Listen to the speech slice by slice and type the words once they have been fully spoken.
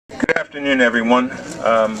Good afternoon, everyone.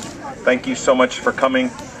 Thank you so much for coming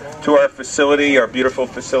to our facility, our beautiful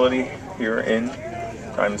facility here in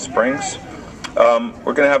Diamond Springs.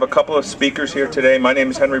 We're going to have a couple of speakers here today. My name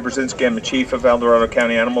is Henry Brzezinski. I'm the Chief of El Dorado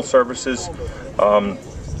County Animal Services.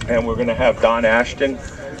 And we're going to have Don Ashton,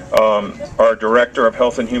 our Director of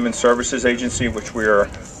Health and Human Services Agency, which we are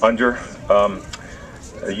under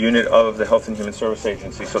a unit of the Health and Human Service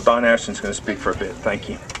Agency. So Don Ashton's going to speak for a bit. Thank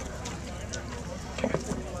you.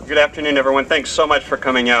 Good afternoon, everyone. Thanks so much for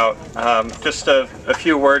coming out. Just a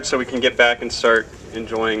few words so we can get back and start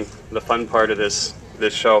enjoying the fun part of this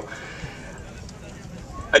show.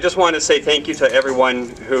 I just want to say thank you to everyone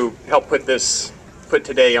who helped put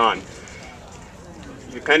today on.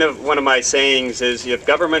 One of my sayings is, if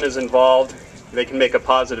government is involved, they can make a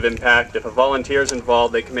positive impact. If a volunteer is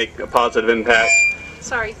involved, they can make a positive impact.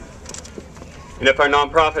 Sorry. And if our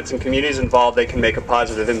nonprofits and communities involved, they can make a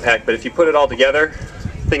positive impact. But if you put it all together,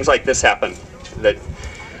 things like this happen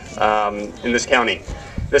in this county.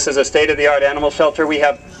 This is a state-of-the-art animal shelter. We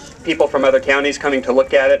have people from other counties coming to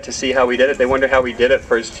look at it to see how we did it. They wonder how we did it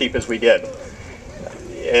for as cheap as we did.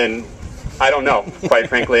 And I don't know, quite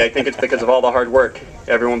frankly. I think it's because of all the hard work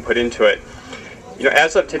everyone put into it. You know,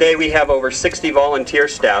 as of today, we have over 60 volunteer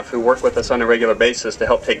staff who work with us on a regular basis to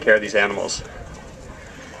help take care of these animals.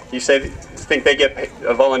 You think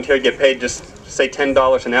a volunteer get paid just, say,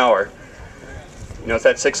 $10 an hour. You know, it's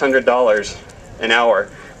at $600 an hour.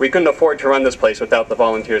 We couldn't afford to run this place without the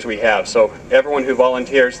volunteers we have. So everyone who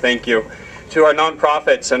volunteers, thank you. To our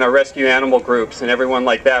nonprofits and our rescue animal groups and everyone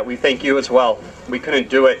like that, we thank you as well. We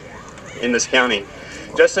couldn't do it in this county.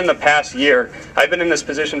 Just in the past year, I've been in this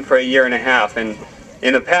position for a year and a half, and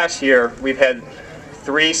in the past year, we've had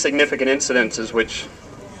 3 significant incidences which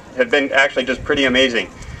have been actually just pretty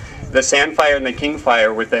amazing. The Sand Fire and the King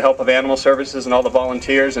Fire, with the help of Animal Services and all the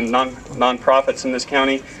volunteers and non-profits in this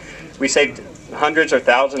county, we saved hundreds or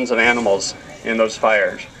thousands of animals in those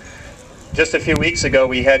fires. Just a few weeks ago,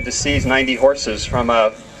 we had to seize 90 horses from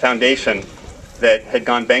a foundation that had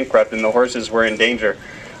gone bankrupt, and the horses were in danger.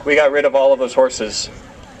 We got rid of all of those horses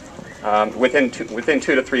within 2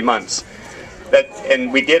 to 3 months.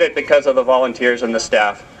 And we did it because of the volunteers and the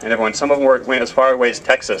staff and everyone. Some of them went as far away as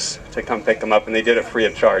Texas to come pick them up, and they did it free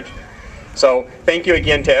of charge. So thank you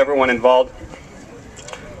again to everyone involved.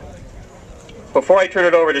 Before I turn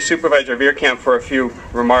it over to Supervisor Veerkamp for a few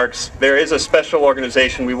remarks, there is a special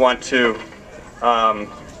organization we want to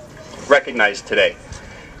recognize today,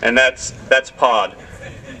 and that's POD.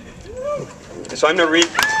 So I'm going to read.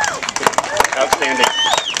 Outstanding.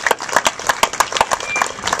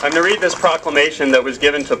 I'm going to read this proclamation that was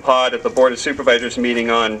given to POD at the Board of Supervisors meeting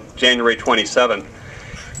on January 27th.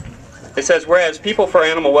 It says, whereas People for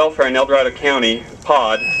Animal Welfare in El Dorado County,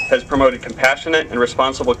 POD, has promoted compassionate and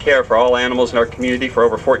responsible care for all animals in our community for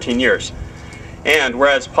over 14 years. And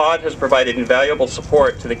whereas POD has provided invaluable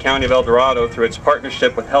support to the County of El Dorado through its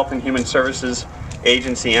partnership with Health and Human Services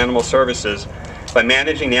Agency Animal Services by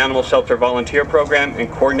managing the Animal Shelter Volunteer Program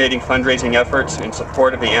and coordinating fundraising efforts in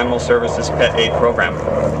support of the Animal Services Pet Aid Program.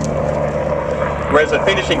 Whereas the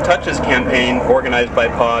Finishing Touches campaign organized by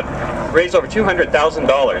POD raised over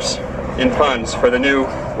 $200,000 in funds for the new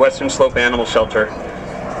Western Slope Animal Shelter,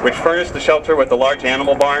 which furnished the shelter with a large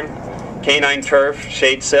animal barn, canine turf,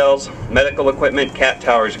 shade cells, medical equipment, cat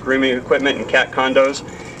towers, grooming equipment, and cat condos,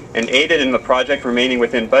 and aided in the project remaining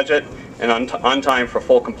within budget and on time for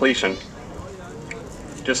full completion.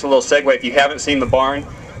 Just a little segue, if you haven't seen the barn,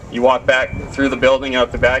 you walk back through the building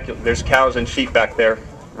out the back, there's cows and sheep back there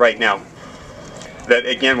right now that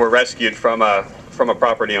again were rescued from a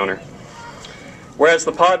property owner. Whereas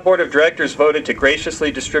the POD Board of Directors voted to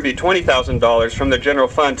graciously distribute $20,000 from the general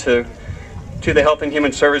fund to the Health and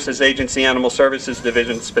Human Services Agency Animal Services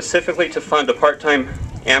Division, specifically to fund a part-time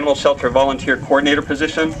animal shelter volunteer coordinator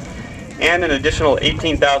position, and an additional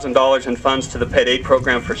 $18,000 in funds to the Pet Aid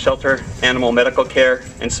Program for shelter, animal medical care,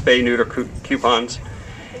 and spay-neuter coupons.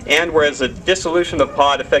 And whereas the dissolution of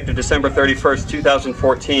POD effective December 31st,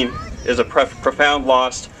 2014 is a profound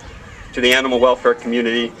loss to the animal welfare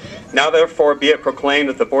community, now therefore be it proclaimed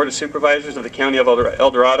that the Board of Supervisors of the County of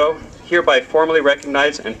El Dorado hereby formally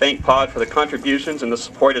recognize and thank POD for the contributions and the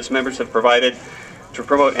support its members have provided to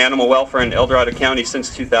promote animal welfare in El Dorado County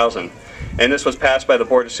since 2000. And this was passed by the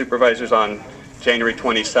Board of Supervisors on January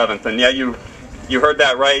 27th. And yeah, you heard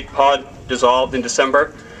that right. POD dissolved in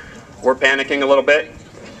December. We're panicking a little bit,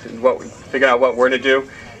 figuring out what we're going to do.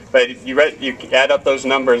 But you add up those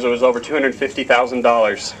numbers, it was over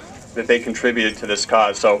 $250,000 that they contributed to this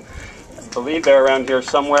cause. So I believe they're around here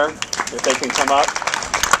somewhere, if they can come up.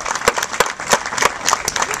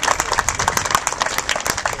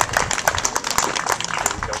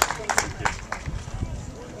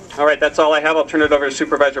 All right, that's all I have. I'll turn it over to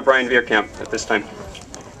Supervisor Brian Veerkamp at this time.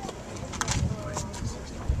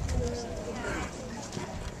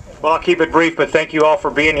 Well, I'll keep it brief, but thank you all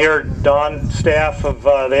for being here. Don, staff of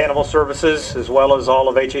the Animal Services, as well as all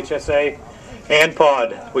of HHSA and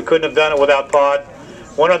POD. We couldn't have done it without POD.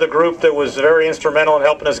 One other group that was very instrumental in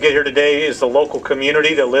helping us get here today is the local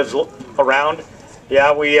community that lives around.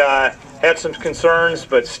 Yeah, we had some concerns,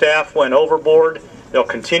 but staff went overboard. They'll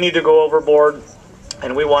continue to go overboard,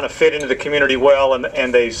 and we want to fit into the community well,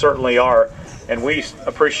 and they certainly are. And we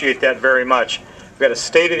appreciate that very much. We've got a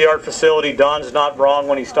state-of-the-art facility. Don's not wrong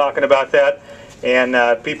when he's talking about that.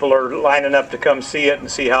 And people are lining up to come see it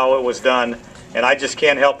and see how it was done. And I just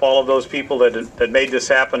can't help all of those people that made this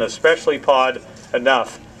happen, especially POD,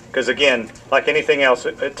 enough. Because again, like anything else,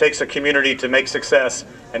 it takes a community to make success.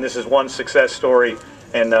 And this is one success story.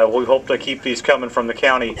 And we hope to keep these coming from the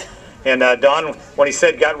county. And Don, when he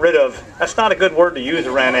said got rid of, that's not a good word to use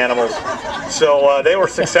around animals. So they were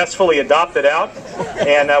successfully adopted out,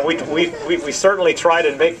 and we certainly try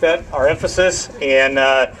to make that our emphasis. And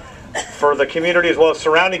for the community as well as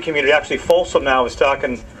surrounding community, actually Folsom now is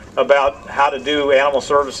talking about how to do animal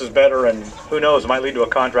services better, and who knows, it might lead to a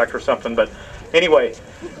contract or something. But anyway,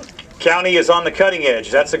 county is on the cutting edge.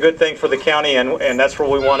 That's a good thing for the county, and that's where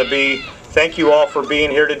we want to be. Thank you all for being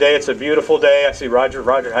here today. It's a beautiful day. I see Roger.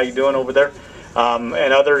 Roger, how you doing over there?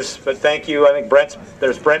 And others. But thank you. I think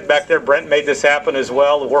there's Brent back there. Brent made this happen as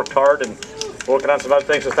well. He worked hard and working on some other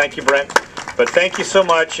things. So thank you, Brent. But thank you so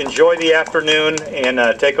much. Enjoy the afternoon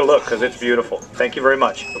and take a look because it's beautiful. Thank you very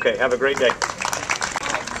much. Okay, have a great day.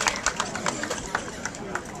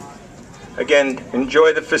 Again,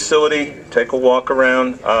 enjoy the facility. Take a walk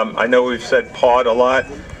around. I know we've said POD a lot.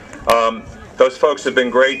 Those folks have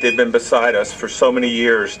been great. They've been beside us for so many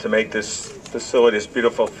years to make this facility, this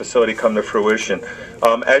beautiful facility, come to fruition.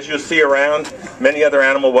 As you'll see around, many other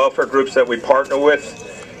animal welfare groups that we partner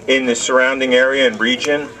with in the surrounding area and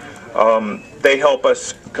region, they help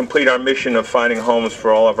us complete our mission of finding homes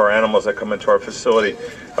for all of our animals that come into our facility.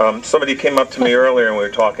 Somebody came up to me earlier and we were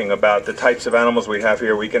talking about the types of animals we have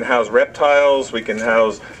here. We can house reptiles, we can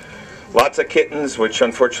house lots of kittens, which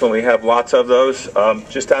unfortunately we have lots of those.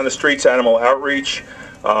 Just down the streets, Animal Outreach.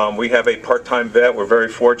 We have a part-time vet. We're very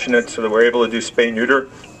fortunate so that we're able to do spay-neuter.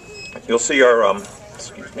 You'll see our,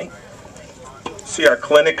 see our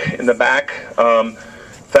clinic in the back.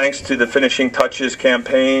 Thanks to the Finishing Touches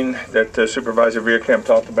campaign that Supervisor Veerkamp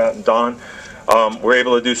talked about and Don, we're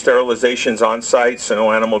able to do sterilizations on site so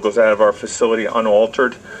no animal goes out of our facility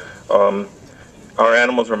unaltered. Our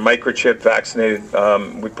animals are microchipped, vaccinated.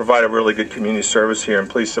 We provide a really good community service here, and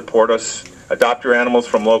please support us. Adopt your animals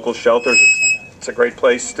from local shelters. It's a great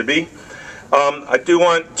place to be. I do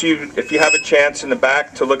want you, if you have a chance in the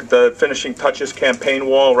back, to look at the Finishing Touches campaign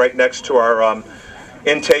wall right next to our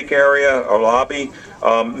intake area, our lobby.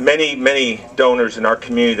 Many donors in our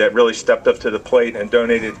community that really stepped up to the plate and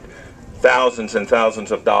donated thousands and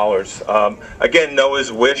thousands of dollars. Again,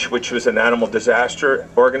 Noah's Wish, which was an animal disaster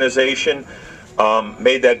organization,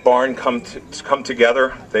 made that barn come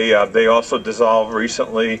together. They also dissolved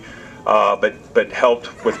recently, but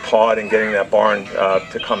helped with POD and getting that barn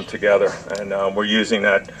to come together, and we're using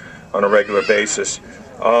that on a regular basis.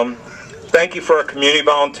 Thank you for our community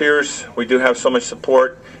volunteers. We do have so much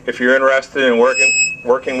support. If you're interested in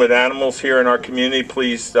working with animals here in our community,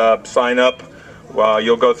 please sign up.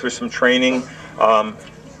 You'll go through some training.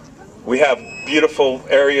 We have beautiful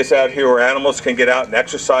areas out here where animals can get out and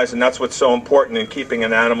exercise, and that's what's so important in keeping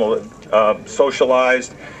an animal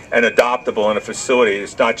socialized and adoptable in a facility.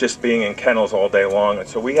 It's not just being in kennels all day long. And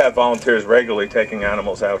so we have volunteers regularly taking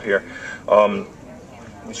animals out here. The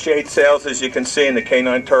shade sales, as you can see, in the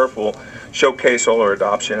canine turf will showcase all our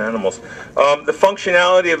adoption animals. The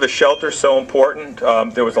functionality of the shelter is so important.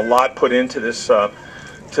 There was a lot put into this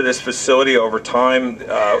facility over time.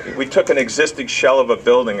 We took an existing shell of a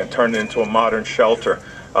building and turned it into a modern shelter.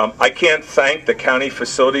 I can't thank the county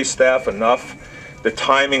facility staff enough. The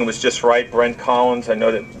timing was just right. Brent Collins, I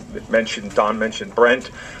know that Don mentioned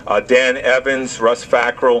Brent, Dan Evans, Russ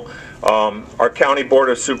Fackrell, our county board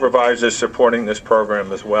of supervisors supporting this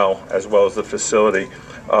program as well as the facility.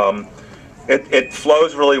 It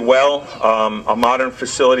flows really well. A modern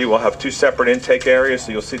facility will have two separate intake areas,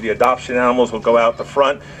 so you'll see the adoption animals will go out the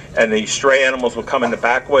front and the stray animals will come in the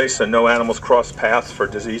back way, so no animals cross paths for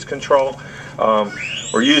disease control.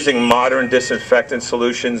 We're using modern disinfectant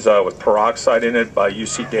solutions with peroxide in it by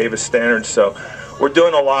UC Davis standards, so we're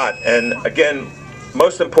doing a lot. And again,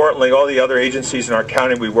 most importantly, all the other agencies in our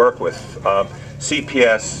county we work with,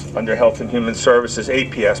 CPS under Health and Human Services,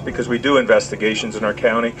 APS, because we do investigations in our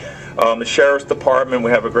county. The Sheriff's Department,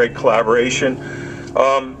 we have a great collaboration.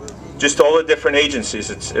 just all the different agencies.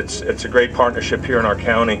 It's a great partnership here in our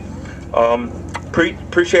county.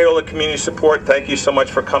 Appreciate all the community support. Thank you so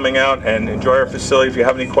much for coming out, and enjoy our facility. If you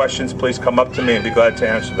have any questions, please come up to me and be glad to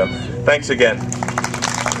answer them. Thanks again.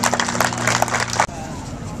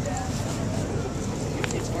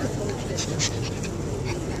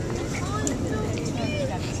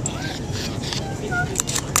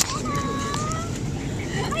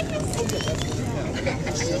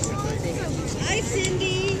 Hi,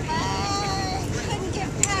 Cindy. Hi. Couldn't get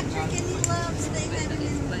Patrick, and he loves things that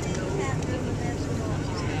didn't happen.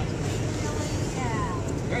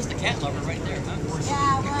 There's the cat lover right there, huh?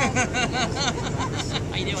 Yeah, right.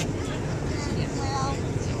 How you doing?